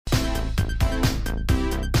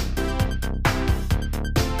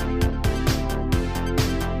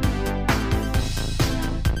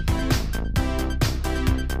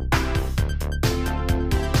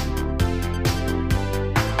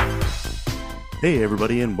Hey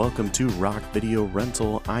everybody, and welcome to Rock Video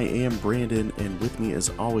Rental. I am Brandon, and with me as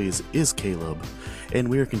always is Caleb, and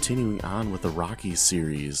we are continuing on with the Rocky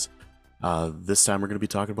series. This time we're going to be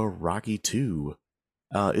talking about Rocky 2.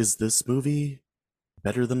 Is this movie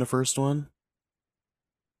better than the first one?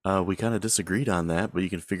 We kind of disagreed on that, but you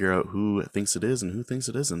can figure out who thinks it is and who thinks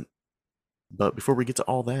it isn't. But before we get to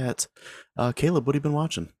all that, Caleb, what have you been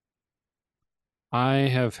watching? I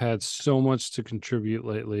have had so much to contribute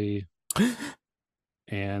lately,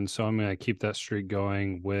 and so I'm going to keep that streak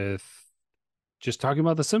going with just talking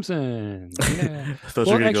about The Simpsons. Yeah. I thought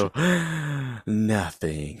you Well, were gonna actually, go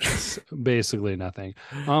nothing. basically nothing.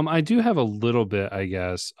 I do have a little bit, I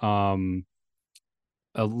guess. A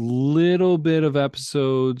little bit of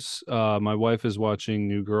episodes. My wife is watching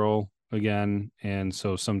New Girl again, and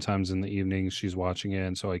so sometimes in the evenings she's watching it,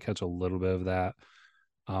 and so I catch a little bit of that.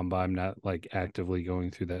 But I'm not like actively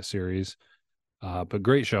going through that series. But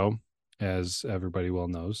great show, as everybody well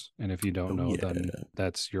knows. And if you don't Oh know, yeah. then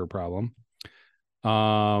that's your problem.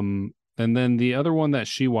 And then the other one that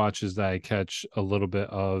she watches that I catch a little bit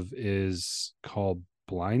of is called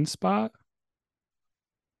Blind Spot.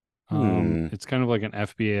 Hmm. It's kind of like an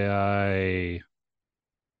FBI.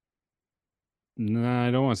 No,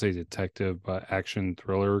 I don't want to say detective, but action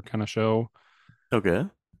thriller kind of show. Okay.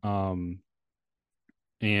 Um,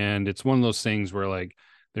 and it's one of those things where like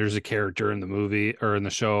there's a character in the movie or in the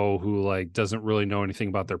show who like doesn't really know anything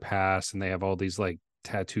about their past, and they have all these like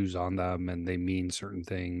tattoos on them and they mean certain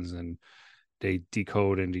things, and they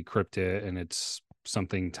decode and decrypt it, and it's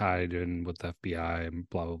something tied in with the FBI and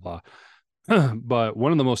blah blah blah. But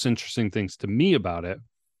one of the most interesting things to me about it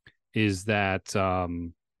is that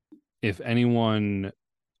if anyone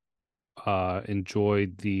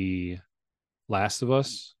enjoyed the Last of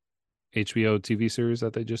Us HBO TV series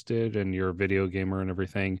that they just did, and you're a video gamer and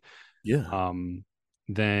everything, Yeah. um,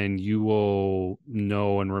 then you will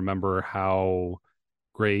know and remember how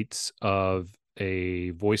great of a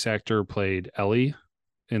voice actor played Ellie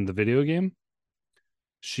in the video game.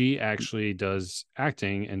 She actually does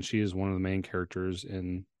acting, and she is one of the main characters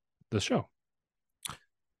in the show. Well,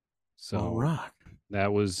 So rock.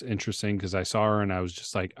 that was interesting because I saw her and I was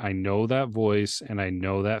just like, I know that voice and I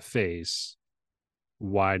know that face.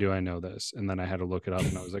 Why do I know this? And then I had to look it up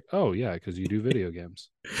and I was like, oh, yeah, because you do video games.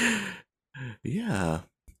 Yeah.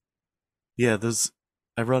 Yeah, there's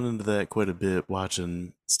I run into that quite a bit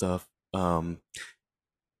watching stuff.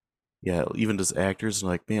 Yeah, even just actors and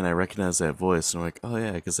like, man, I recognize that voice. And I'm like, oh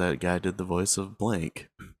yeah, because that guy did the voice of blank,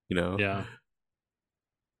 you know? Yeah.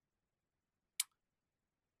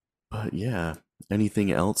 But yeah.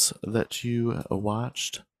 Anything else that you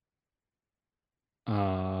watched?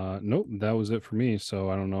 Nope, that was it for me. So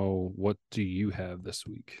I don't know. What do you have this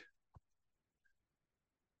week?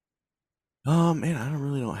 Man, I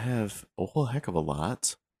don't have a whole heck of a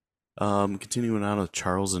lot. Continuing on with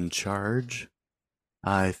Charles in Charge.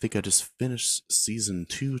 I think I just finished season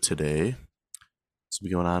 2 today. So we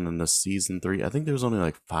going on into season 3. I think there was only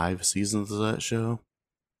like 5 seasons of that show.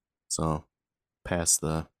 So past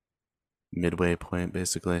the midway point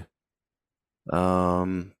basically.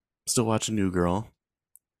 Still watching New Girl.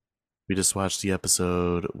 We just watched the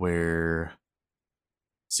episode where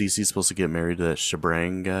Cece's supposed to get married to that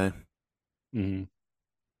Shabrang guy. Mm-hmm.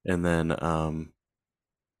 And then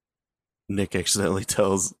Nick accidentally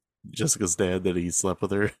tells Jessica's dad that he slept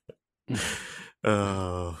with her.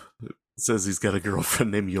 uh, says he's got a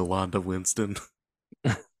girlfriend named Yolanda Winston.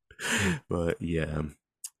 But yeah,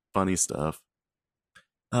 funny stuff.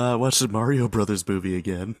 Watched the Mario Brothers movie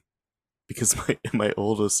again because my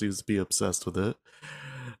oldest seems to be obsessed with it.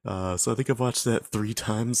 So I think I've watched that 3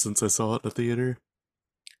 times since I saw it in the theater.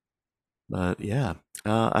 But yeah,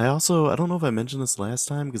 I don't know if I mentioned this last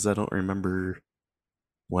time because I don't remember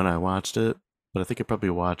when I watched it, but I think I probably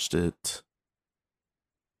watched it.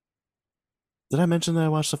 Did I mention that I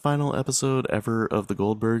watched the final episode ever of the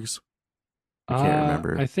Goldbergs? I can't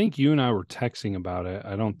remember. I think you and I were texting about it.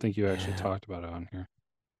 I don't think you actually Yeah, talked about it on here.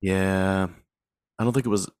 yeah. I don't think it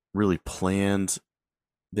was really planned.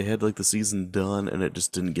 They had like the season done and it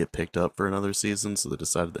just didn't get picked up for another season, so they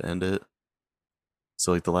decided to end it.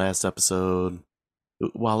 So like the last episode,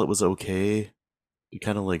 while it was okay, it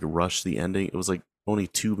kind of like rushed the ending. It was like only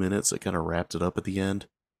 2 minutes. It kind of wrapped it up at the end,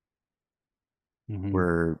 Mm-hmm.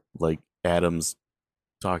 where like Adam's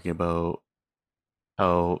talking about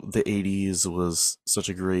how the 80s was such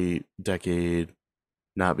a great decade,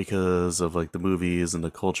 not because of like the movies and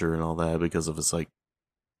the culture and all that, because of his like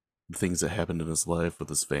the things that happened in his life with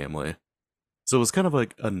his family. So it was kind of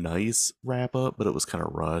like a nice wrap up, but it was kind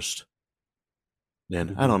of rushed.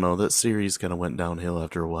 And I Mm-hmm. don't know, that series kind of went downhill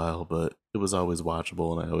after a while, but it was always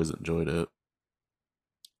watchable and I always enjoyed it.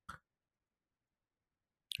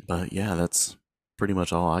 But yeah, that's pretty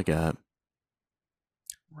much all I got.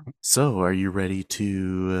 So, are you ready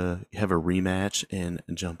to have a rematch and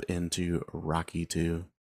jump into Rocky 2?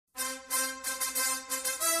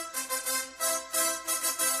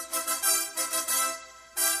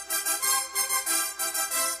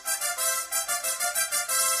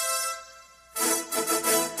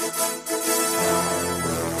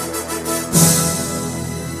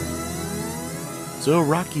 So,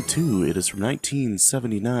 Rocky 2, it is from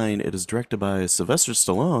 1979. It is directed by Sylvester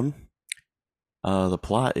Stallone. The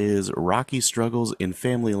plot is Rocky struggles in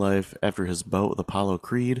family life after his bout with Apollo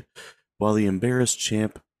Creed, while the embarrassed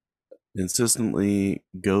champ insistently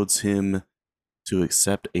goads him to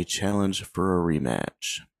accept a challenge for a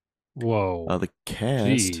rematch. Whoa. The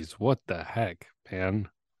cast. Jeez, what the heck, man?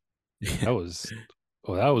 That was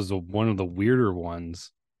one of the weirder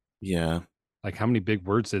ones. Yeah. Like, how many big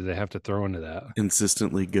words did they have to throw into that?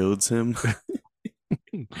 Insistently goads him.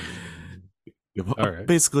 All right.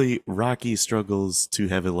 Basically, Rocky struggles to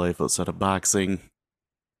have a life outside of boxing,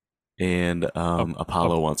 and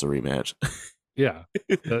Apollo wants a rematch. Yeah,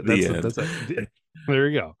 that's it. There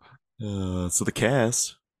you go. So the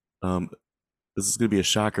cast, this is going to be a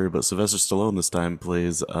shocker, but Sylvester Stallone this time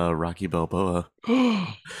plays Rocky Balboa. And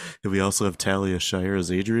we also have Talia Shire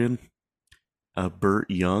as Adrian, Burt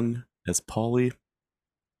Young as Paulie,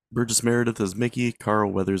 Burgess Meredith as Mickey,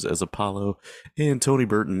 Carl Weathers as Apollo, and Tony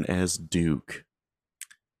Burton as Duke.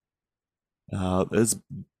 This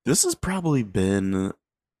has probably been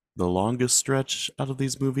the longest stretch out of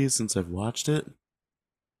these movies since I've watched it.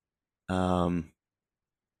 I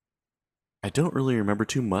don't really remember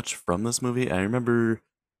too much from this movie. I remember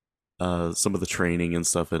some of the training and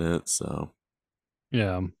stuff in it. So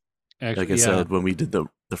yeah. Actually, like I said, when we did the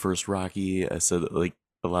first Rocky, I said like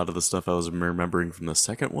a lot of the stuff I was remembering from the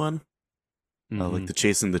second one, like the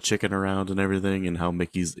chasing the chicken around and everything, and how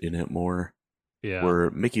Mickey's in it more. Yeah,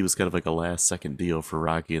 where Mickey was kind of like a last second deal for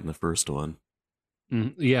Rocky in the first one.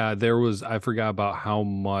 Yeah, there was. I forgot about how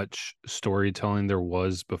much storytelling there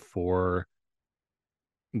was before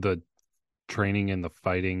the training and the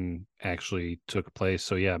fighting actually took place.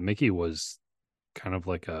 So yeah, Mickey was kind of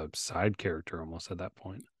like a side character almost at that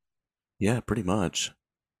point. Yeah, pretty much.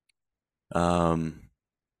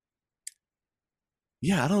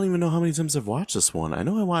 Yeah, I don't even know how many times I've watched this one. I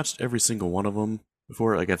know I watched every single one of them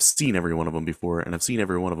before. Like I've seen every one of them before, and I've seen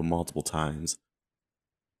every one of them multiple times.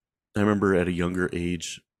 I remember at a younger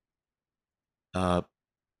age, I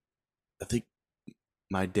think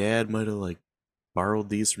my dad might have like borrowed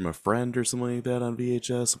these from a friend or something like that on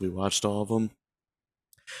VHS. We watched all of them.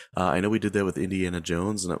 I know we did that with Indiana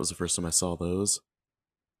Jones, and that was the first time I saw those.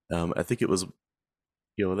 I think it was,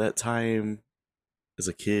 that time as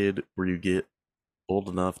a kid where you get old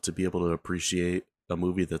enough to be able to appreciate a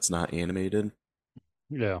movie that's not animated.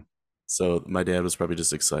 Yeah. So my dad was probably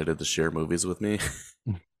just excited to share movies with me.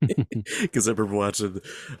 Because I remember watching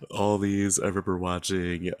all these. I remember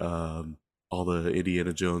watching all the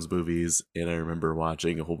Indiana Jones movies, and I remember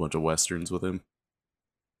watching a whole bunch of westerns with him.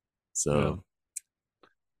 So,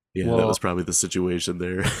 yeah, that was probably the situation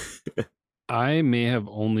there. I may have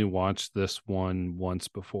only watched this one once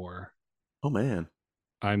before. Oh man,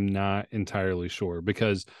 I'm not entirely sure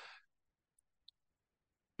because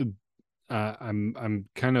I'm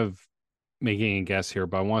kind of making a guess here,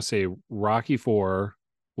 but I want to say Rocky 4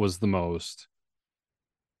 was the most.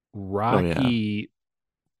 Rocky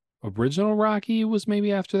original Rocky was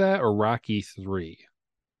maybe after that, or Rocky 3.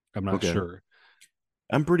 I'm not sure.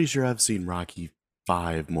 I'm pretty sure I've seen Rocky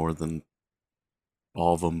 5 more than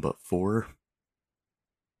all of them but 4.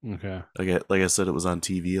 Okay. Like I said, it was on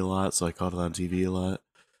TV a lot, so I caught it on TV a lot.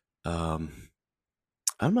 I'm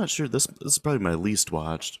not sure. This is probably my least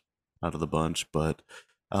watched out of the bunch, but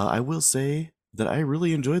I will say that I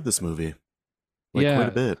really enjoyed this movie, quite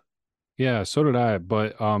a bit. Yeah, so did I.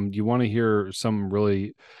 But you want to hear some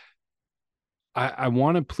really? I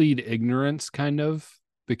want to plead ignorance, kind of,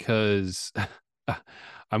 because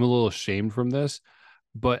I'm a little ashamed from this.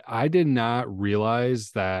 But I did not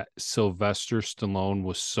realize that Sylvester Stallone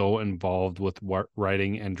was so involved with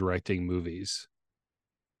writing and directing movies.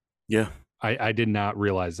 Yeah. I did not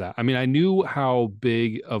realize that. I mean, I knew how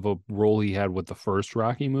big of a role he had with the first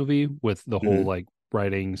Rocky movie, with the whole like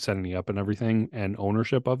writing, setting up and everything and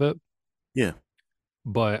ownership of it. Yeah.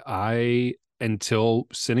 But until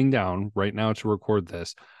sitting down right now to record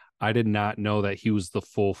this, I did not know that he was the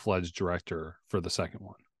full-fledged director for the second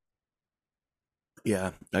one.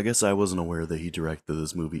 Yeah, I guess I wasn't aware that he directed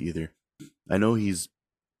this movie either. I know he's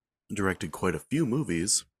directed quite a few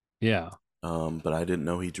movies. Yeah. But I didn't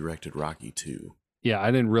know he directed Rocky 2. Yeah,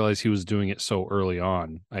 I didn't realize he was doing it so early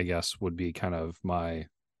on, I guess would be kind of my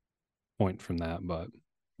point from that, but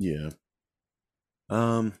Yeah.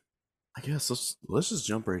 Um, I guess let's just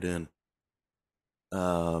jump right in.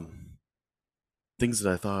 Um, Things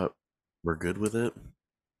that I thought were good with it.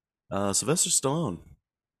 Sylvester Stallone.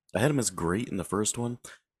 I had him as great in the first one.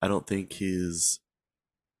 I don't think his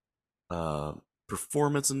uh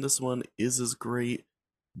performance in this one is as great,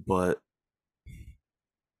 but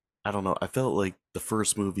I don't know. I felt like the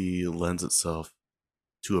first movie lends itself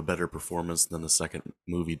to a better performance than the second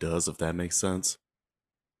movie does, if that makes sense.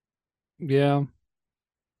 yeah.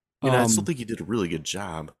 I still Um, think he did a really good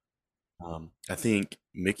job. I think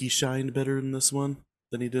Mickey shined better in this one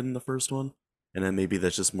than he did in the first one, and then maybe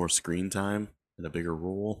that's just more screen time and a bigger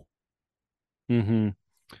role. hmm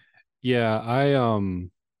yeah,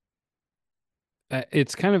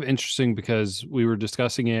 it's kind of interesting because we were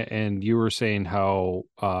discussing it and you were saying how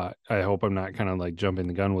I hope I'm not kind of like jumping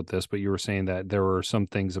the gun with this, but you were saying that there were some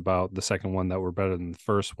things about the second one that were better than the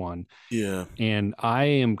first one. Yeah. And I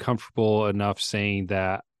am comfortable enough saying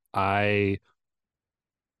that I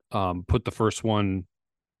put the first one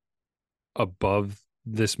above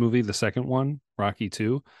this movie, the second one, Rocky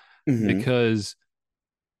 2, Hmm. because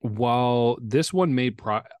while this one made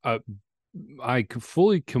I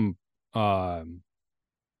fully um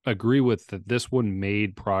agree with that this one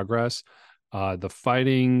made progress. The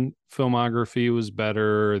fighting filmography was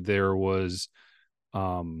better. There was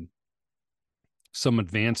um, some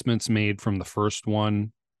advancements made from the first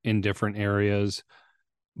one in different areas.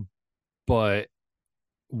 But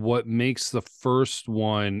what makes the first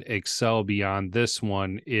one excel beyond this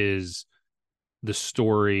one is the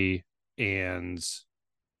story, and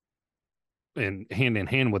hand in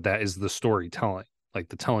hand with that is the storytelling, like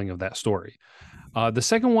the telling of that story. The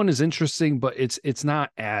second one is interesting, but it's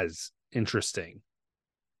not as interesting.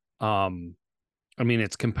 Um, I mean,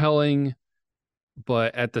 it's compelling,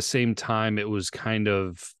 but at the same time, it was kind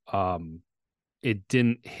of it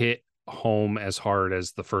didn't hit home as hard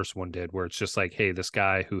as the first one did, where it's just like, hey, this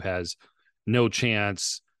guy who has no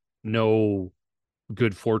chance, no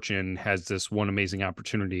good fortune has this one amazing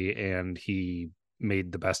opportunity, and he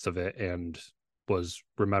made the best of it and was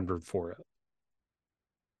remembered for it.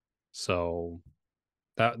 So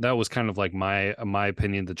that was kind of like my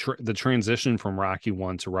opinion. The transition from Rocky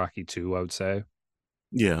 1 to Rocky 2, I would say.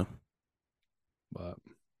 Yeah. But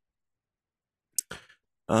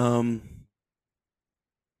Um.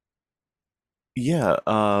 Yeah.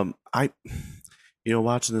 I.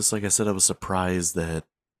 Watching this, like I said, I was surprised that.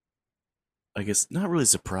 I guess not really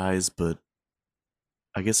surprised, but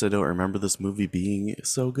I guess I don't remember this movie being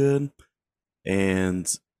so good.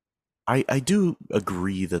 And I do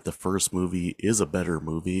agree that the first movie is a better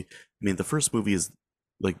movie. I mean, the first movie is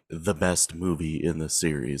like the best movie in the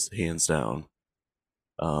series, hands down.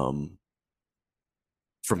 Um,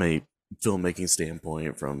 from a filmmaking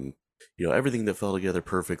standpoint, from everything that fell together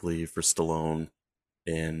perfectly for Stallone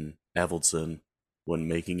and Avildsen when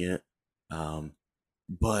making it. Um,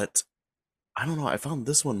 but I don't know. I found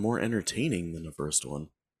this one more entertaining than the first one,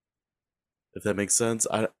 if that makes sense.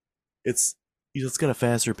 It's it's got a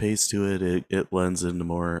faster pace to it. It lends into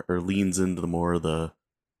more, or leans into the more of the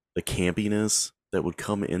campiness that would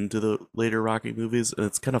come into the later Rocky movies, and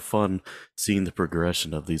it's kind of fun seeing the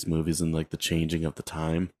progression of these movies and like the changing of the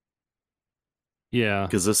time, yeah,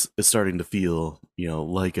 because this is starting to feel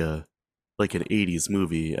like an 80s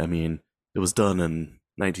movie. I mean, it was done in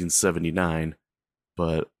 1979,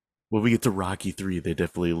 but when we get to Rocky 3, they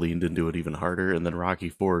definitely leaned into it even harder, and then Rocky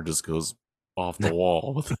 4 just goes off the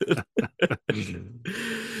wall with it.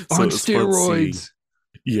 So on it was fun seeing, steroids.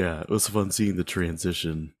 yeah, it was fun seeing the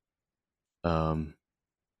transition. Um,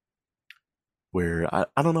 where I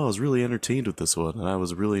don't know, I was really entertained with this one, and I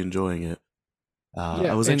was really enjoying it.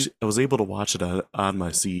 Yeah, and I was able to watch it on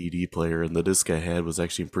my CED player, and the disc I had was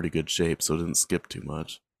actually in pretty good shape, so it didn't skip too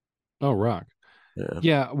much. oh, rock. Yeah.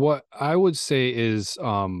 Yeah, what I would say is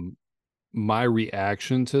my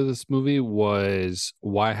reaction to this movie was,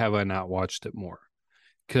 why have I not watched it more?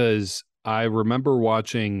 Because I remember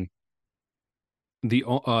watching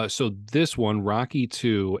so this one, Rocky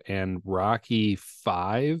 2 and Rocky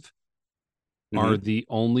 5, are Hmm. the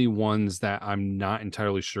only ones that I'm not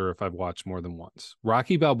entirely sure if I've watched more than once.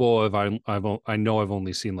 Rocky Balboa, I know I've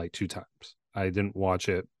only seen like two times. I didn't watch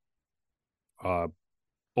it uh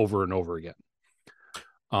over and over again.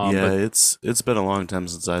 Yeah, But it's been a long time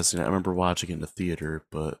since I've seen it. I remember watching it in the theater,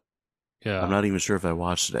 but I'm yeah, not even sure if I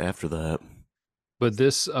watched it after that. but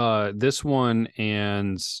this one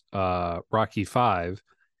and Rocky 5,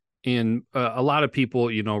 and a lot of people,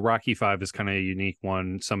 Rocky 5 is kind of a unique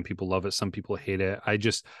one. Some people love it, some people hate it.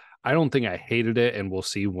 I don't think I hated it, and we'll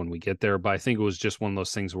see when we get there. But I think it was just one of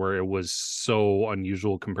those things where it was so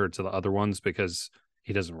unusual compared to the other ones because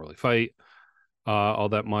he doesn't really fight all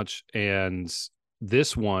that much. And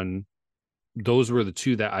this one, those were the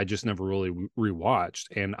two that I just never really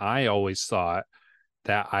rewatched. And I always thought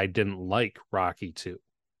that I didn't like Rocky 2.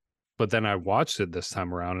 But then I watched it this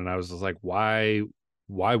time around and I was just like, why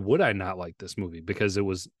would I not like this movie? Because it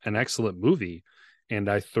was an excellent movie and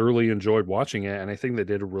I thoroughly enjoyed watching it. And I think they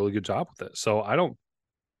did a really good job with it. So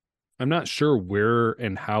I'm not sure where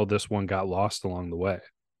and how this one got lost along the way.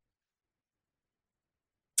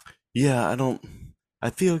 Yeah, I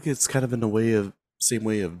feel like it's kind of in the way of same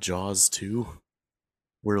way of Jaws 2,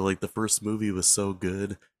 where like the first movie was so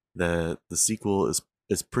good that the sequel is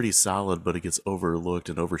pretty solid, but it gets overlooked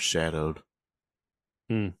and overshadowed.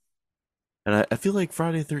 Hmm. And I feel like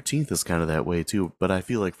Friday the 13th is kind of that way too, but I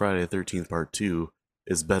feel like Friday the 13th Part 2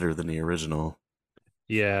 is better than the original.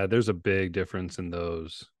 Yeah, there's a big difference in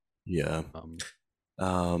those. Yeah. Um,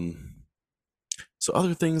 Um, so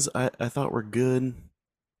other things I thought were good.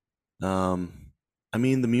 Um, I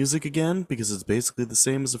mean the music again because it's basically the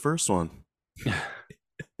same as the first one, and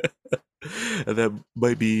that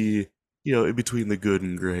might be in between the good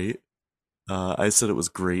and great. I said it was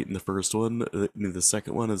great in the first one. I mean the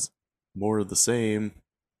second one is more of the same,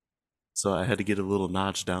 so I had to get a little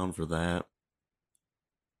notch down for that.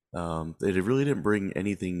 They really didn't bring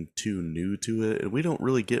anything too new to it, and we don't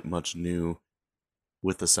really get much new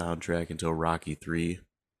with the soundtrack until Rocky 3.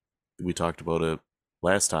 We talked about it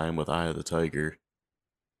last time with Eye of the Tiger,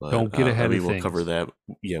 but don't get I ahead mean of we'll cover things. that.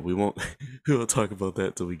 Yeah, we won't we won't talk about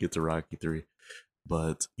that till we get to Rocky 3.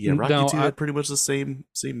 But yeah, Rocky No, 2 had pretty much the same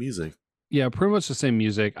music. yeah, pretty much the same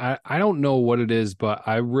music. I don't know what it is, but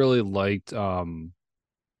I really liked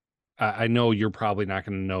I know you're probably not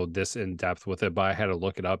going to know this in depth with it, but I had to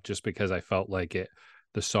look it up just because I felt like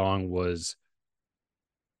the song was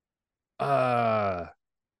uh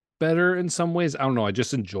better in some ways. I don't know, I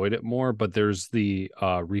just enjoyed it more, but there's the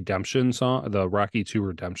Redemption song, the Rocky 2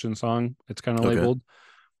 Redemption song, it's kind of Okay. labeled.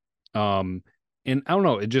 Um and I don't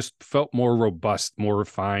know, it just felt more robust, more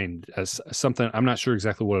refined as something. I'm not sure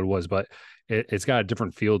exactly what it was, but it's got a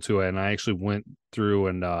different feel to it. And I actually went through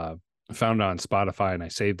and found it on Spotify and I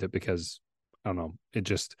saved it because I don't know,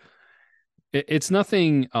 it's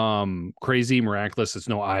nothing crazy miraculous. It's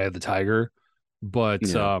no Eye of the Tiger, but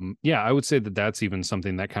Yeah. yeah, I would say that that's even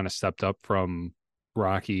something that kind of stepped up from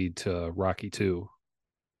Rocky to Rocky 2.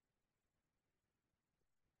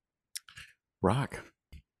 Rock.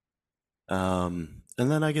 And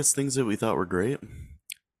then I guess things that we thought were great.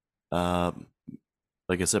 Um,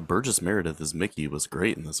 like I said, Burgess Meredith as Mickey was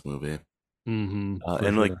great in this movie. For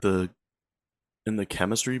And like sure. the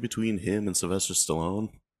chemistry between him and Sylvester Stallone,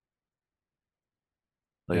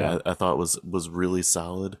 like Yeah. I thought was really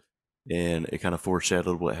solid, and it kind of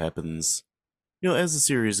foreshadowed what happens, as the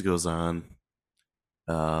series goes on,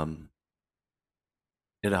 um,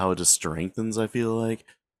 and how it just strengthens. I feel like,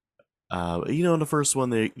 in the first one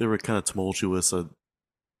they were kind of tumultuous.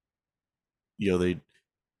 They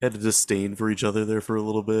had a disdain for each other there for a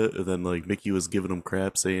little bit, and then like Mickey was giving him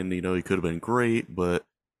crap, saying he could have been great, but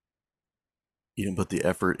he didn't put the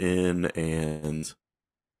effort in, and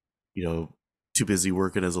too busy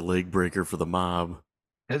working as a leg breaker for the mob.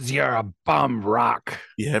 Cause you're a bum rock.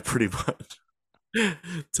 Yeah, pretty much.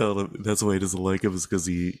 Tell him that's why he doesn't like him is because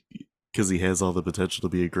he has all the potential to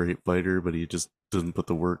be a great fighter, but he just doesn't put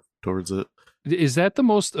the work towards it. Is that the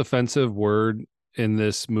most offensive word in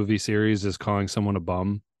this movie series, is calling someone a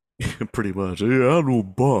bum? Pretty much. Yeah, I'm no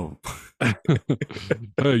bum.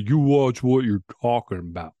 Hey, you watch what you're talking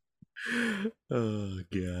about. Oh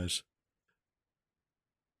gosh.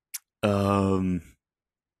 Um,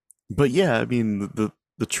 but yeah, I mean the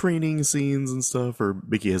training scenes and stuff, or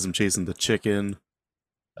Mickey has him chasing the chicken.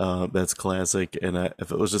 That's classic. And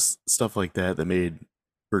if it was just stuff like that that made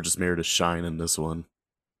Burgess Meredith shine in this one.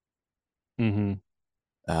 Mm-hmm.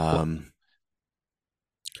 Well, Um,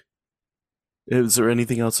 is there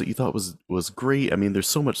anything else that you thought was great? I mean, there's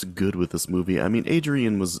so much good with this movie. I mean,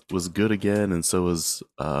 Adrian was good again, and so was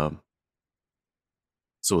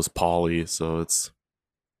Polly. So it's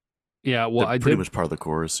yeah, well, they're pretty much part of the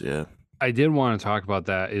chorus. Yeah. I did want to talk about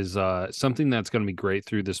that is something that's going to be great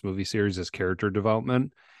through this movie series is character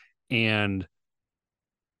development. And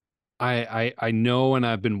I know, and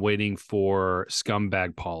I've been waiting for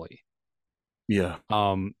Scumbag Polly. Yeah.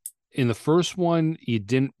 In the first one, you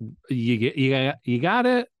got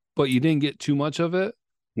it, but you didn't get too much of it.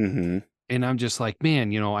 Mm-hmm. And I'm just like,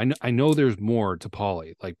 man, I know there's more to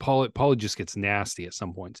Polly. Like Polly just gets nasty at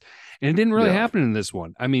some points, and it didn't really Yeah. happen in this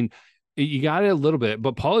one. I mean, you got it a little bit,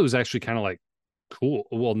 but Polly was actually kind of like cool.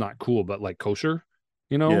 Well, not cool, but like kosher,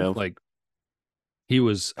 Yeah. like he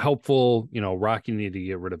was helpful. Rocky needed to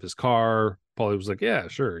get rid of his car. Paulie was like, yeah,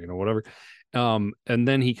 sure, whatever. And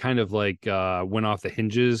then he kind of like went off the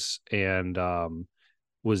hinges and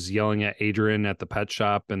was yelling at Adrian at the pet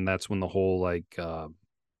shop, and that's when the whole like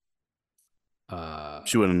uh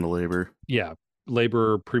She went into labor. yeah,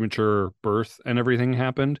 labor, premature birth and everything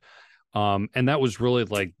happened. And that was really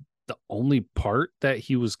like the only part that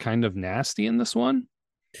he was kind of nasty in this one.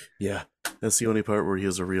 Yeah. That's the only part where he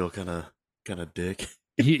was a real kind of dick.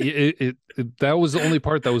 That was the only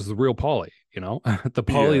part that was the real Paulie, the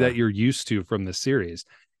Paulie Yeah. that you're used to from the series.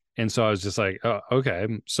 And so I was just like, oh, okay.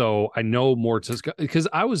 So I know more to, because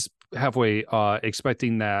I was halfway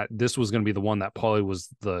expecting that this was going to be the one that Paulie was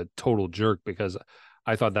the total jerk, because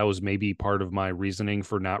I thought that was maybe part of my reasoning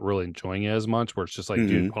for not really enjoying it as much, where it's just like,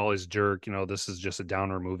 dude, Hmm. Paulie's a jerk, this is just a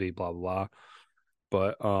downer movie, blah blah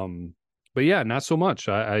blah. But yeah, not so much.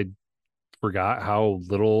 I forgot how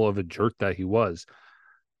little of a jerk that he was.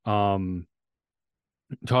 Um,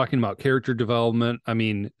 Talking about character development, I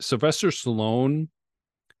mean, Sylvester Stallone,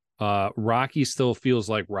 Rocky still feels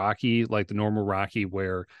like Rocky, like the normal Rocky,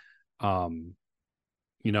 where um,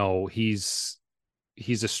 he's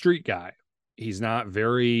a street guy. He's not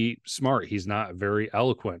very smart. He's not very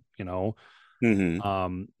eloquent,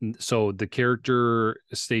 Hmm. So the character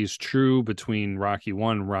stays true between Rocky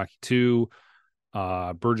 1 and Rocky 2.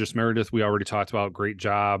 Burgess Meredith, we already talked about, great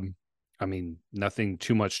job. I mean, nothing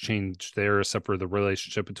too much changed there except for the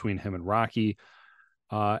relationship between him and Rocky.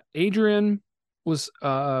 Adrian was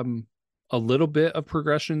a little bit of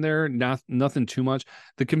progression there, nothing too much.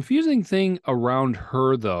 The confusing thing around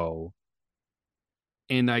her though,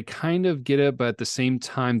 and I kind of get it, but at the same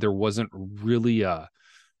time, there wasn't really an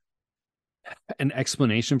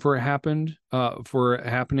explanation for it happening.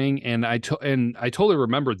 And I totally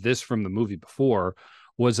remember this from the movie before,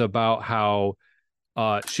 was about how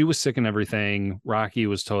she was sick and everything. Rocky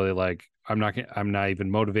was totally like, I'm not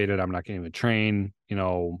even motivated. I'm not going to even train.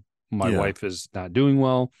 My Yeah. wife is not doing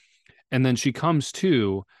well. And then she comes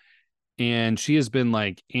to, and she has been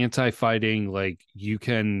like anti-fighting, like you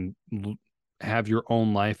can have your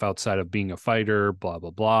own life outside of being a fighter, blah,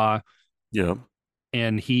 blah, blah. Yeah.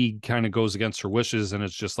 And he kind of goes against her wishes. And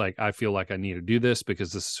it's just like, I feel like I need to do this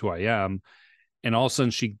because this is who I am. And all of a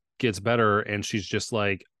sudden she gets better and she's just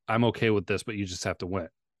like, I'm okay with this, but you just have to win.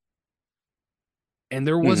 And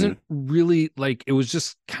there Hmm. wasn't really, like, it was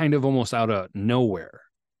just kind of almost out of nowhere.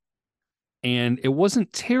 And it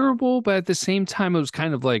wasn't terrible, but at the same time, it was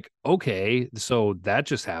kind of like, okay, so that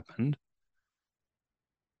just happened.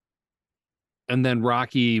 And then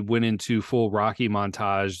Rocky went into full Rocky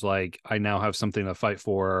montage, like, I now have something to fight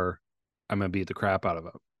for. I'm gonna beat the crap out of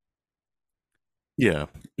him. Yeah.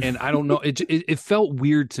 And I don't know, it felt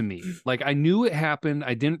weird to me. Like I knew it happened.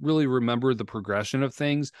 I didn't really remember the progression of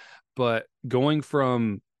things, but going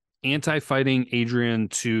from anti-fighting Adrian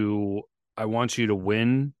to I want you to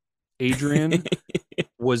win Adrian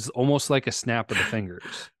was almost like a snap of the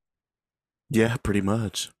fingers. Yeah, pretty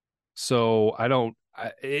much. So I don't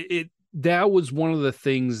that was one of the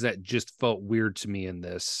things that just felt weird to me in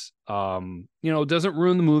this. It doesn't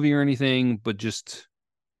ruin the movie or anything, but just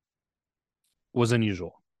was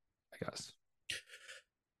unusual, I guess.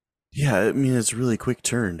 Yeah, I mean it's a really quick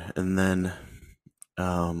turn, and then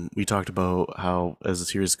we talked about how as the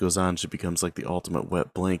series goes on, she becomes like the ultimate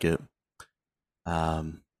wet blanket.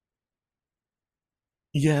 Um,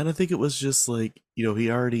 yeah, and I think it was just like he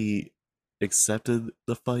already accepted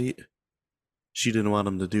the fight. She didn't want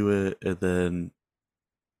him to do it, and then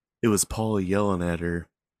it was Paul yelling at her,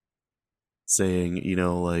 saying,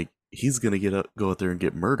 like he's gonna go out there and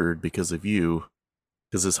get murdered because of you,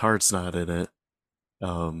 because his heart's not in it.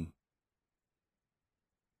 Um,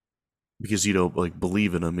 because you don't like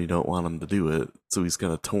believe in him, you don't want him to do it, so he's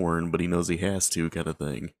kind of torn, but he knows he has to, kind of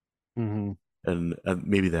thing. Mm-hmm. And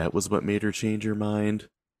maybe that was what made her change her mind.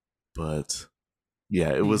 But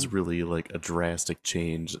yeah, it was really like a drastic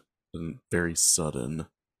change and very sudden.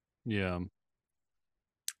 Yeah.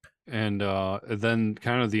 And then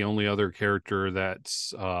kind of the only other character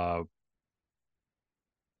that's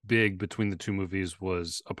big between the two movies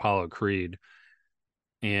was Apollo Creed.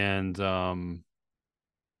 And I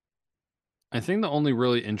think the only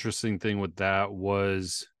really interesting thing with that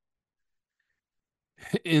was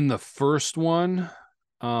in the first one,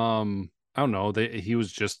 I don't know, he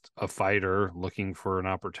was just a fighter looking for an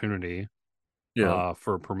opportunity Yeah.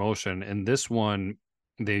 for promotion. And this one,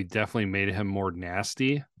 they definitely made him more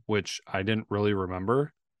nasty, which I didn't really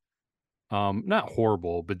remember. Not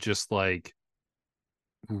horrible, but just like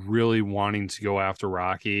really wanting to go after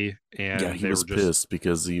Rocky, Yeah, and he they was were just pissed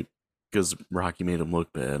because because Rocky made him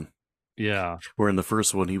look bad. Yeah. Where in the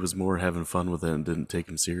first one, he was more having fun with it and didn't take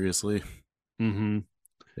him seriously. Mm-hmm.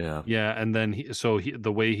 Yeah. Yeah, and then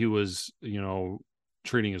the way he was,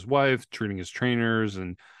 treating his wife, treating his trainers,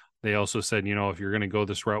 and they also said, if you're going to go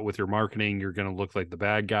this route with your marketing, you're going to look like the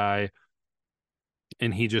bad guy,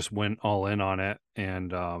 and he just went all in on it,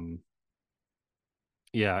 and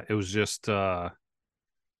yeah, it was just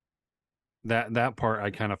that part I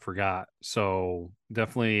kind of forgot. So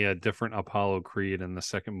definitely a different Apollo Creed in the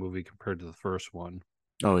second movie compared to the first one.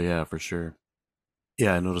 Oh yeah, for sure.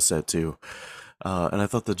 Yeah, I noticed that too. And I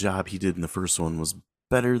thought the job he did in the first one was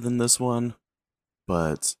better than this one,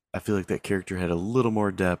 but I feel like that character had a little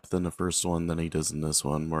more depth in the first one than he does in this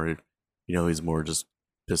one, where he's more just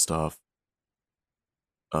pissed off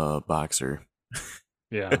boxer.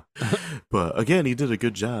 Yeah. But again, he did a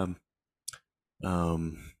good job. I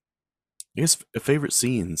guess favorite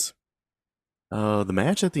scenes. The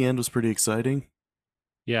match at the end was pretty exciting.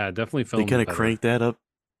 Yeah, definitely They filmed kind of better. cranked that up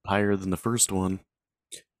higher than the first one.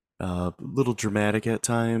 A little dramatic at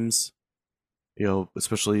times,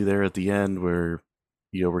 especially there at the end where,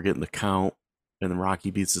 we're getting the count and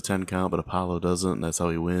Rocky beats the 10 count, but Apollo doesn't, and that's how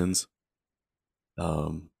he wins.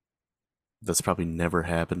 Um, that's probably never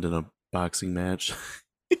happened in a boxing match.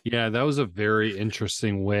 Yeah, that was a very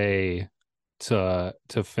interesting way to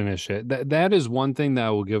finish it. That is one thing that I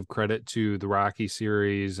will give credit to the Rocky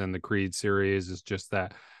series and the Creed series, is just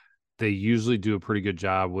that they usually do a pretty good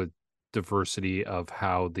job with diversity of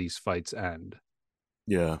how these fights end.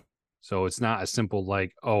 Yeah, So it's not a simple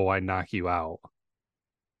like, oh, I knock you out.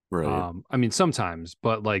 right. I mean sometimes,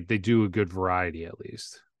 but like they do a good variety at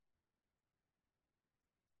least.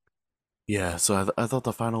 Yeah, so I thought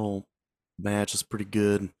the final match is pretty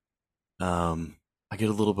good. Um, I get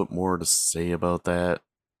a little bit more to say about that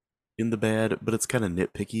in the bad, but it's kind of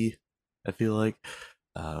nitpicky, I feel like.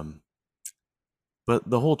 Um, but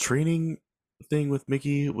the whole training thing with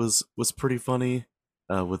Mickey was pretty funny.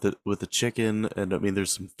 With the chicken, and I mean,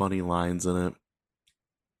 there's some funny lines in it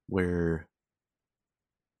where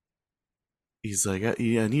he's like, I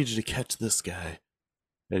need you to catch this guy,"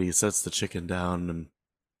 and he sets the chicken down,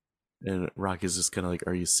 and Rocky's just kind of like,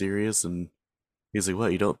 "Are you serious?" And he's like,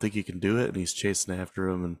 "What? You don't think you can do it?" And he's chasing after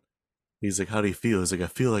him, and he's like, "How do you feel?" He's like, "I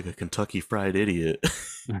feel like a Kentucky Fried Idiot."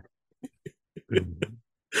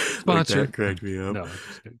 Like that Sponsored. cracked me up. No,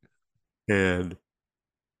 just kidding. And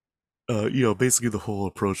basically the whole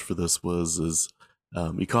approach for this is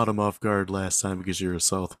you caught him off guard last time because you're a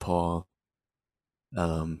southpaw.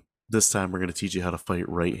 This time we're gonna teach you how to fight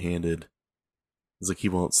right-handed. It's like he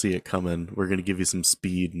won't see it coming. We're gonna give you some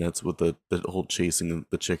speed, and that's what the whole chasing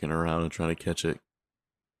the chicken around and trying to catch it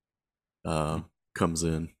comes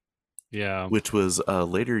in, Yeah. which was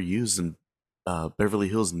later used in Beverly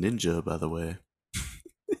Hills Ninja, by the way,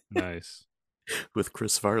 Nice. with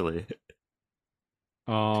Chris Farley.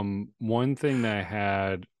 One thing that I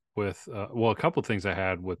had with well, a couple things I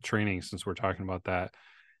had with training, since we're talking about that,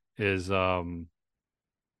 is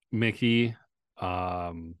Mickey.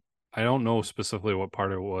 I don't know specifically what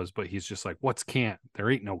part of it was, but he's just like, "What's can't? There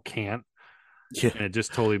ain't no can't," Yeah, and it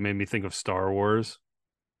just totally made me think of Star Wars.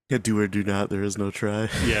 yeah, do or do not. There is no try.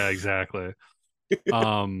 Yeah, exactly.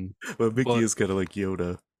 Um, But Mickey but is kind of like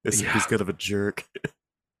Yoda, except he's yeah. kind of a jerk.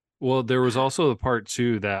 Well, there was also the part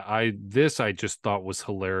too that I just thought was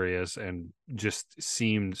hilarious and just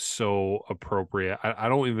seemed so appropriate. I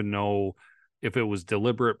don't even know if it was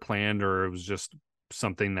deliberate, planned, or it was just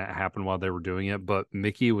something that happened while they were doing it. But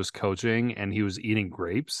Mickey was coaching and he was eating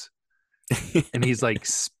grapes and he's like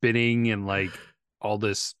spitting and like all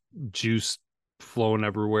this juice flowing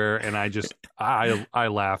everywhere. And I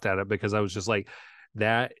laughed at it because I was just like,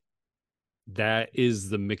 that that is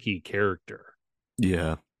the Mickey character.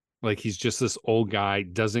 Yeah, Like he's just this old guy,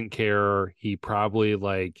 doesn't care. He probably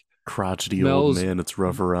like crotchety old smells, man. It's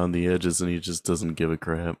rough around the edges, and he just doesn't give a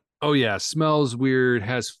crap. oh yeah, smells weird,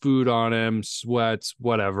 has food on him, sweats,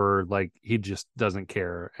 whatever. Like he just doesn't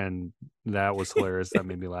care. And that was hilarious. That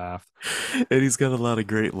made me laugh. And he's got a lot of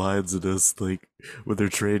great lines in this, like when they're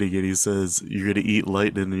trading, and he says, "You're gonna eat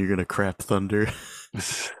lightning, and you're gonna crap thunder."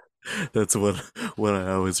 That's what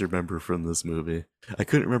I always remember from this movie. I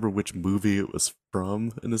couldn't remember which movie it was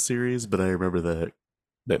from in the series, but I remember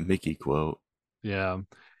that Mickey quote. Yeah.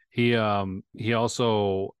 He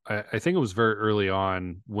also I think it was very early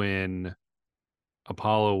on when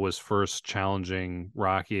Apollo was first challenging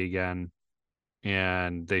Rocky again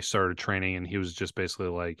and they started training and he was just basically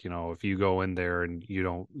like, if you go in there and you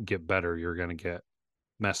don't get better, you're going to get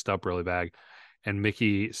messed up really bad. And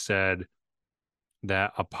Mickey said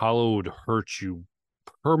that Apollo would hurt you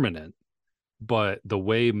permanent, but the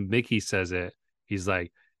way Mickey says it, he's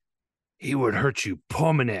like, he would hurt you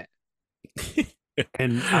permanent.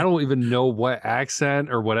 And I don't even know what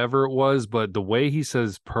accent or whatever it was, but the way he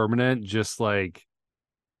says permanent, just like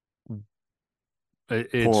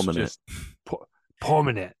it's Permanent. just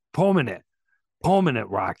permanent, permanent, permanent,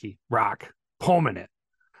 Rocky, rock, permanent.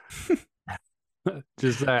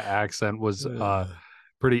 Just that accent was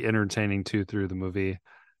pretty entertaining too through the movie.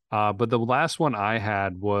 But the last one I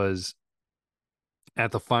had was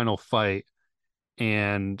at the final fight,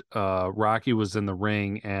 and Rocky was in the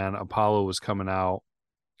ring and Apollo was coming out,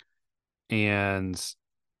 and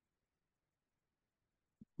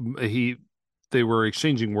he they were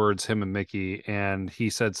exchanging words, him and Mickey, and he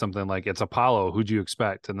said something like, "It's Apollo, who'd you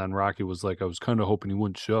expect?" And then Rocky was like, "I was kind of hoping he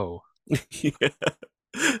wouldn't show." Yeah.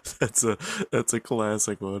 That's a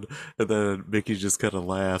classic one. And then Mickey just kind of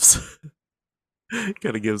laughs.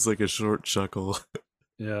 Kind of gives like a short chuckle.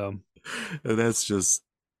 Yeah. And that's just,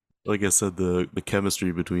 like I said, the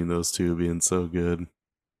chemistry between those two being so good.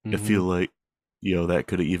 I feel like, that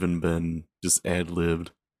could have even been just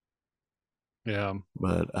ad-libbed. Yeah.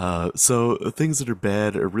 But so things that are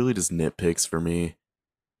bad are really just nitpicks for me.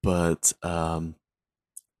 But in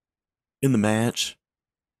the match,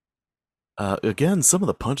 again, some of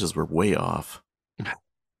the punches were way off.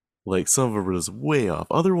 Like some of them were just way off.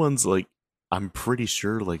 Other ones, like I'm pretty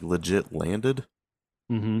sure, like legit landed.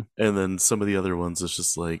 Mm-hmm. And then some of the other ones, it's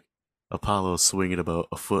just like Apollo swinging about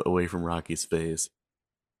a foot away from Rocky's face.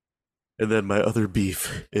 And then my other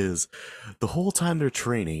beef is the whole time they're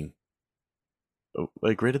training,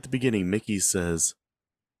 like right at the beginning, Mickey says,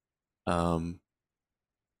 like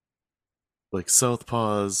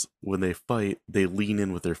southpaws when they fight, they lean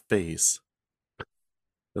in with their face.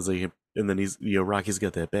 As like, and then Rocky's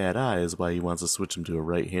got that bad eye, is why he wants to switch him to a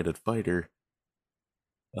right-handed fighter.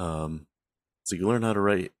 So you learn how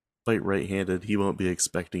to fight right-handed. He won't be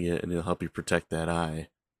expecting it, and he'll help you protect that eye.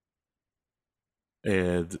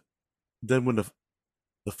 And then when the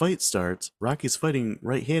fight starts, Rocky's fighting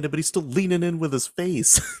right-handed, but he's still leaning in with his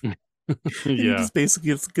face. He just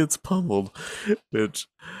basically gets pummeled. Which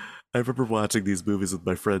I remember watching these movies with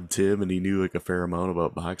my friend Tim, and he knew like a fair amount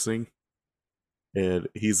about boxing. And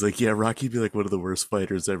he's like, yeah, Rocky'd be like one of the worst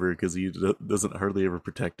fighters ever because he doesn't hardly ever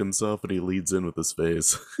protect himself, and he leads in with his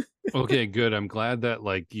face. Okay, good. I'm glad that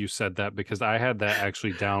like you said that, because I had that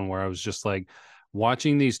actually down where I was just like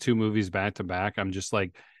watching these two movies back to back. I'm just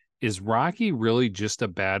like, is Rocky really just a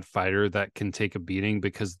bad fighter that can take a beating?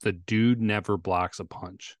 Because the dude never blocks a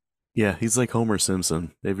punch. Yeah, he's like Homer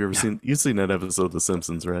Simpson. Have you ever you've seen that episode of The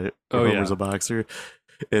Simpsons, right? Where Homer's a boxer.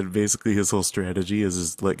 And basically his whole strategy is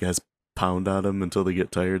just let guys pound on him until they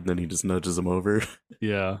get tired, and then he just nudges them over.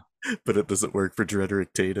 Yeah. But it doesn't work for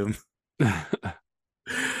Drederick Tatum.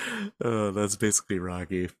 That's basically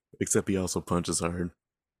Rocky, except he also punches hard.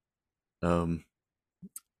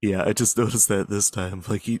 Yeah, I just noticed that this time.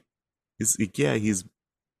 Like he's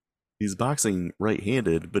boxing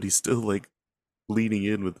right-handed, but he's still like leaning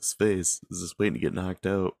in with his face. He's just waiting to get knocked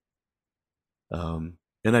out. And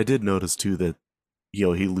I did notice too that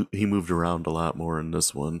he moved around a lot more in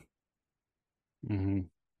this one.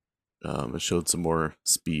 Mm-hmm. It showed some more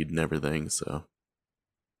speed and everything, so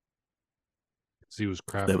he was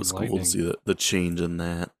crapping that was lightning. cool to see the change in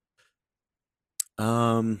that.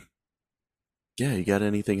 Yeah, you got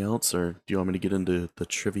anything else, or do you want me to get into the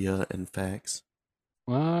trivia and facts?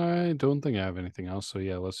 I don't think I have anything else, so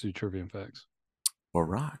yeah, let's do trivia and facts. Or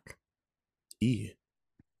rock.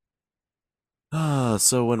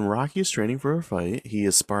 So when Rocky is training for a fight, he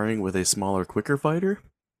is sparring with a smaller, quicker fighter.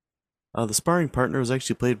 The sparring partner was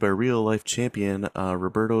actually played by real-life champion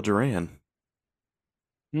Roberto Duran.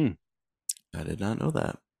 I did not know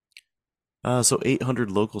that. So 800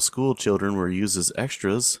 local school children were used as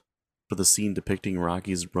extras for the scene depicting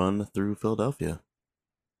Rocky's run through Philadelphia.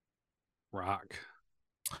 Rock.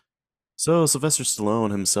 So Sylvester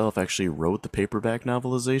Stallone himself actually wrote the paperback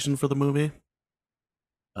novelization for the movie.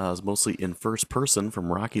 It was mostly in first person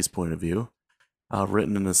from Rocky's point of view,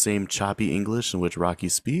 written in the same choppy English in which Rocky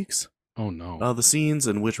speaks. Oh no. The scenes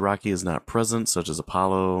in which Rocky is not present, such as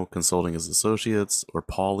Apollo consulting his associates or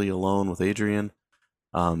Paulie alone with Adrian,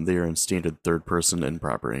 they are in standard third person and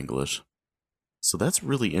proper English. So that's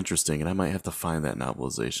really interesting, and I might have to find that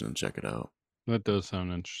novelization and check it out. That does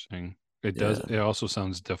sound interesting. It does. It also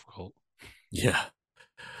sounds difficult. Yeah.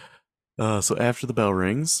 So after the bell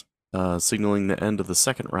rings, signaling the end of the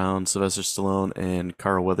second round, Sylvester Stallone and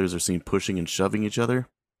Carl Weathers are seen pushing and shoving each other,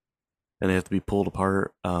 and they have to be pulled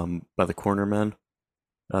apart by the corner men.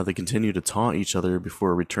 They continue to taunt each other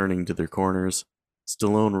before returning to their corners.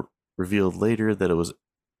 Stallone revealed later that it was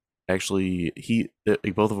actually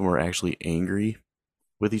both of them were actually angry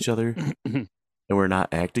with each other. and were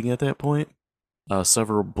not acting at that point.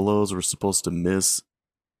 Several blows were supposed to miss,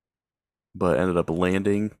 but ended up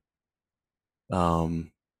landing.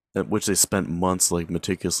 At which they spent months like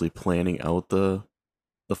meticulously planning out the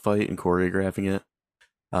fight and choreographing it.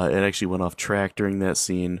 It actually went off track during that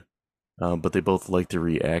scene, but they both liked the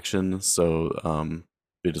reaction, so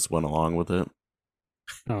they just went along with it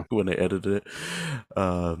Oh, when they edited it.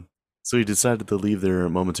 So he decided to leave their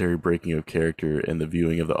momentary breaking of character, and the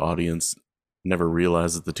viewing of the audience never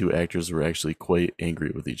realized that the two actors were actually quite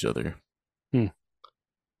angry with each other. hmm.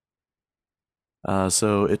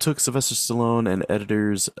 So it took Sylvester Stallone and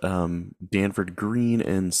editors Danford Green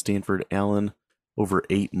and Stanford Allen over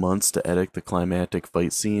 8 months to edit the climactic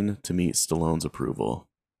fight scene to meet Stallone's approval.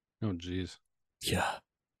 Oh, geez. Yeah.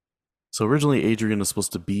 So originally Adrian was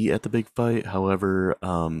supposed to be at the big fight. However,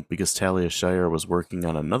 because Talia Shire was working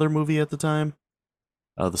on another movie at the time,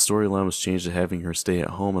 the storyline was changed to having her stay at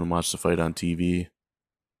home and watch the fight on TV.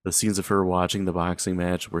 The scenes of her watching the boxing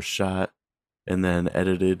match were shot and then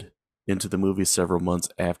edited into the movie several months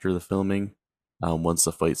after the filming, once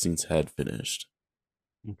the fight scenes had finished.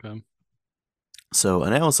 Okay. So,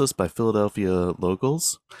 analysis by Philadelphia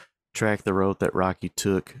locals tracked the route that Rocky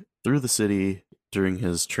took through the city during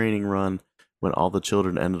his training run when all the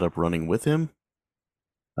children ended up running with him.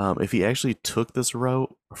 If he actually took this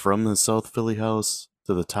route from the South Philly house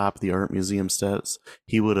to the top of the art museum steps,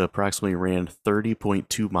 he would have approximately ran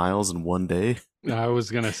 30.2 miles in one day, I was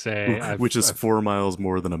gonna say, which is 4 miles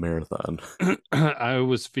more than a marathon. I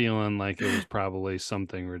was feeling like it was probably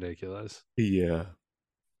something ridiculous. Yeah.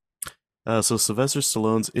 So Sylvester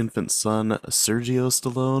Stallone's infant son, Sergio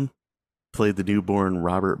Stallone, played the newborn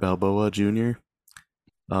Robert Balboa Jr.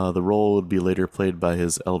 The role would be later played by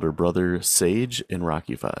his elder brother, Sage, in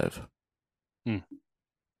Rocky V. Hmm.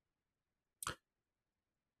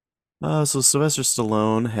 So Sylvester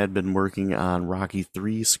Stallone had been working on Rocky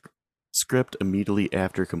III script immediately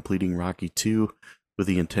after completing Rocky II, with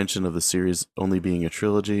the intention of the series only being a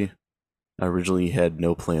trilogy. Originally, he had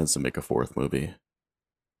no plans to make a fourth movie,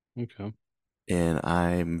 Okay. and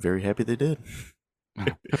I'm very happy they did.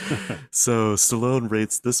 So Stallone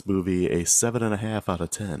rates this movie a 7.5 out of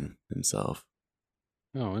 10 himself.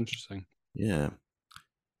 Oh, interesting. Yeah.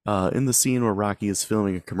 In the scene where Rocky is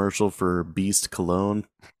filming a commercial for Beast Cologne,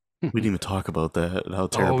 we didn't even talk about that and how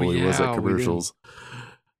terrible he was at yeah, we commercials.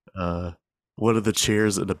 One of the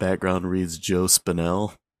chairs in the background reads Joe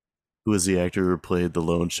Spinell, who is the actor who played the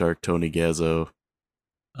loan shark Tony Gazzo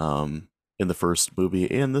in the first movie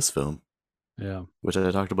and this film, Yeah. which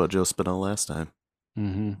I talked about Joe Spinell last time.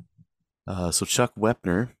 Mm-hmm. So Chuck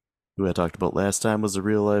Wepner, who I talked about last time, was a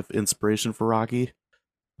real life inspiration for Rocky.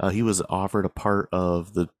 He was offered a part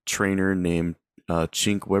of the trainer named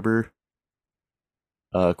Chink Weber.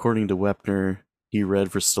 According to Wepner, he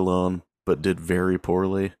read for Stallone but did very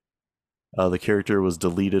poorly. The character was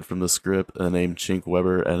deleted from the script, and the name Chink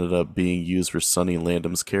Weber ended up being used for Sonny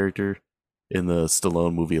Landham's character in the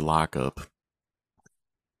Stallone movie Lockup.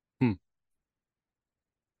 Hmm.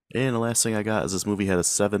 And the last thing I got is this movie had a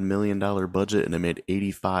 $7 million budget and it made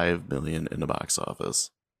 $85 million in the box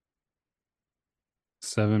office.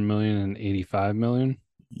 7 million and 85 million.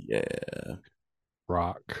 Yeah.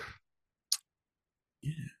 Rock.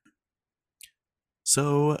 Yeah.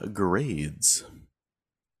 So, grades.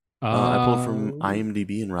 I pulled from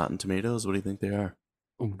IMDb and Rotten Tomatoes. What do you think they are?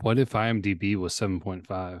 What if IMDb was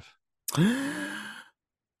 7.5?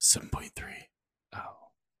 7.3. Oh,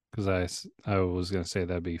 because I was gonna say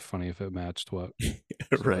that'd be funny if it matched what.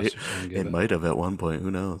 Right. Sylvester Stallone gave It might have at one point.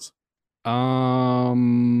 Who knows?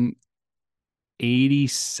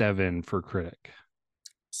 87 for critic.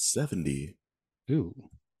 70. Ooh.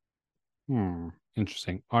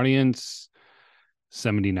 Interesting. Audience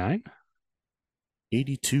 79.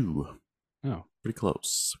 82. Oh. Pretty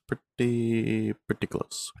close. Pretty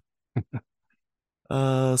close.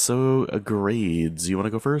 So grades. You want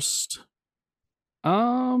to go first?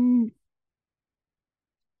 Um.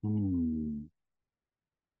 hmm.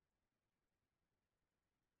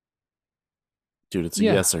 Dude, it's a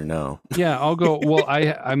Yeah. yes or no. Yeah, I'll go. Well,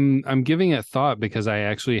 I'm giving it thought because I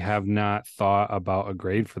actually have not thought about a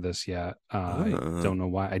grade for this yet. I don't know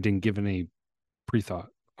why I didn't give any pre-thought.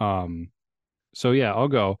 So yeah, I'll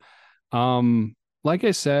go. Like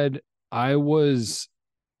I said, I was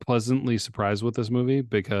pleasantly surprised with this movie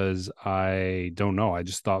because I don't know. I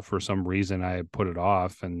just thought for some reason I put it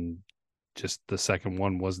off and just the second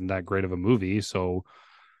one wasn't that great of a movie. So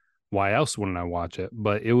why else wouldn't I watch it?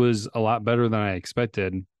 But it was a lot better than I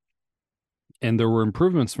expected. And there were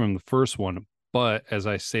improvements from the first one. But as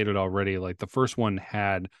I stated already, like the first one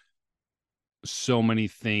had so many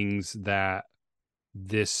things that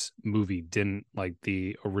this movie didn't, like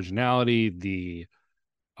the originality, the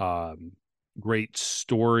great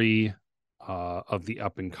story of the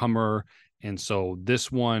up and comer. And so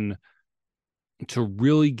this one, to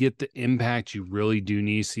really get the impact, you really do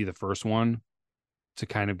need to see the first one to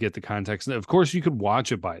kind of get the context. Of course, you could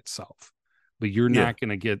watch it by itself, but you're Yeah. not going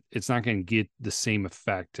to get, it's not going to get the same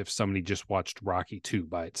effect if somebody just watched Rocky 2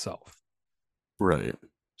 by itself. Right.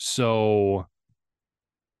 So,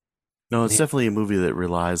 No, it's definitely a movie that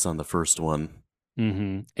relies on the first one.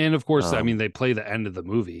 and of course, I mean, they play the end of the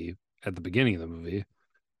movie at the beginning of the movie.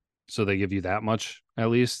 So they give you that much, at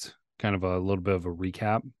least, kind of a little bit of a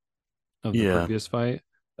recap of the previous fight.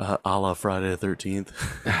 A la Friday the 13th.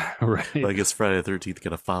 Right. Well, I guess Friday the 13th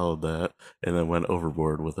kind of followed that and then went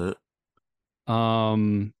overboard with it.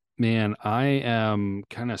 Man, I am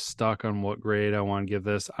kind of stuck on what grade I want to give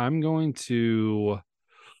this. I'm going to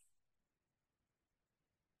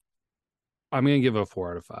give it a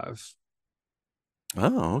 4 out of 5.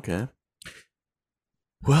 Oh, okay.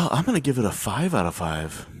 Well, I'm going to give it a 5 out of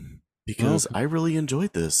 5 because I really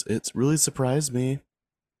enjoyed this. It's really surprised me.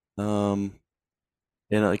 And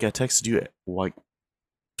like I texted you like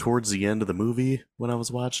towards the end of the movie when I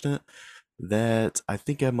was watching it that I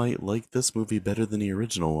think I might like this movie better than the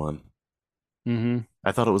original one.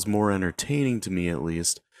 I thought it was more entertaining to me, at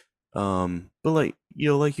least. But like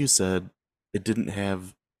like you said, it didn't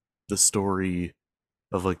have the story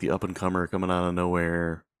of like the up and comer coming out of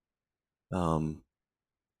nowhere.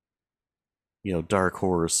 Dark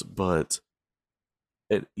horse, but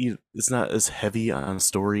it's not as heavy on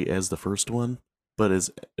story as the first one. But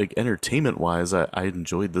as like entertainment wise, I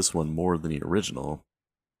enjoyed this one more than the original.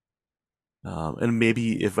 And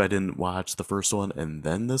maybe if I didn't watch the first one and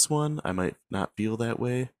then this one, I might not feel that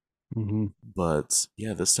way. But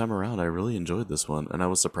yeah, this time around, I really enjoyed this one, and I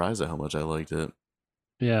was surprised at how much I liked it.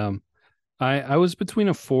 Yeah, I was between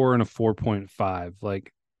a 4 and a 4.5.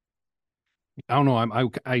 Like, I don't know. I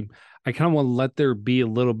kind of want to let there be a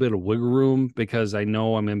little bit of wiggle room because I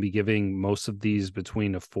know I'm going to be giving most of these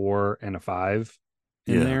between a 4 and a 5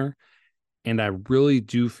 in there. And I really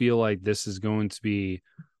do feel like this is going to be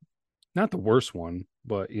not the worst one,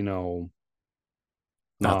 but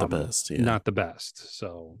not the best. Yeah. Not the best.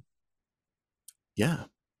 So yeah.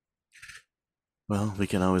 Well, we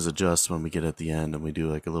can always adjust when we get at the end and we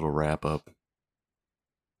do like a little wrap up.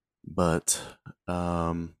 But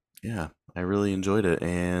yeah, I really enjoyed it,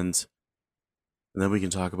 and then we can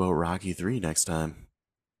talk about Rocky 3 next time.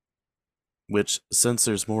 Which, since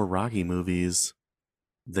there's more Rocky movies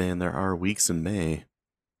than there are weeks in May,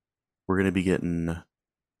 we're going to be getting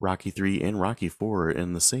Rocky 3 and Rocky 4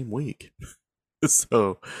 in the same week.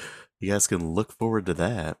 So you guys can look forward to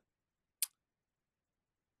that.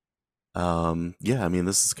 Yeah, I mean,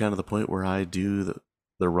 this is kind of the point where I do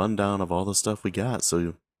the rundown of all the stuff we got,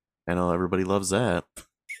 so I know everybody loves that.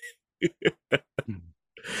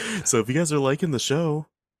 So if you guys are liking the show,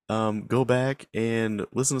 go back and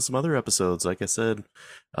listen to some other episodes. Like I said,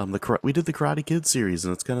 we did the Karate Kid series,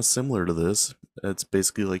 and it's kind of similar to this. It's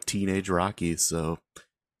basically like teenage Rocky, so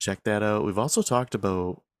check that out. We've also talked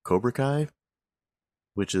about Cobra Kai,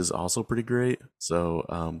 which is also pretty great.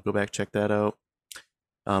 So go back, check that out.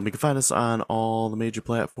 You can find us on all the major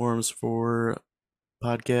platforms for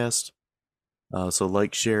podcast. So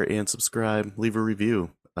like, share, and subscribe. Leave a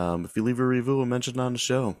review. If you leave a review, we'll mention it on the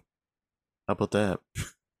show. How about that?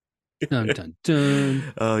 Dun, dun,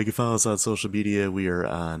 dun. You can follow us on social media. We are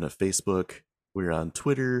on Facebook. We're on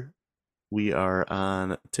Twitter. We are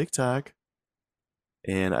on TikTok.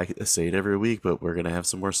 And I say it every week, but we're gonna have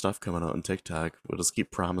some more stuff coming out on TikTok. We'll just keep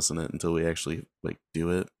promising it until we actually do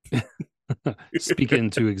it. Speak it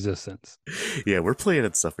into existence. Yeah, we're playing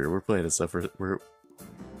at stuff here. We're playing at stuff. We're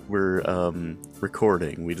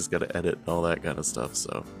recording. We just got to edit and all that kind of stuff.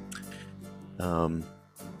 So,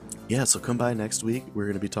 yeah. So come by next week. We're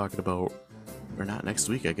gonna be talking about, or not next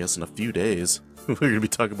week, I guess in a few days. We're gonna be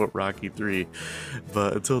talking about Rocky 3.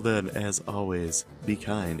 But until then, as always, be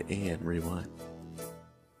kind and rewind.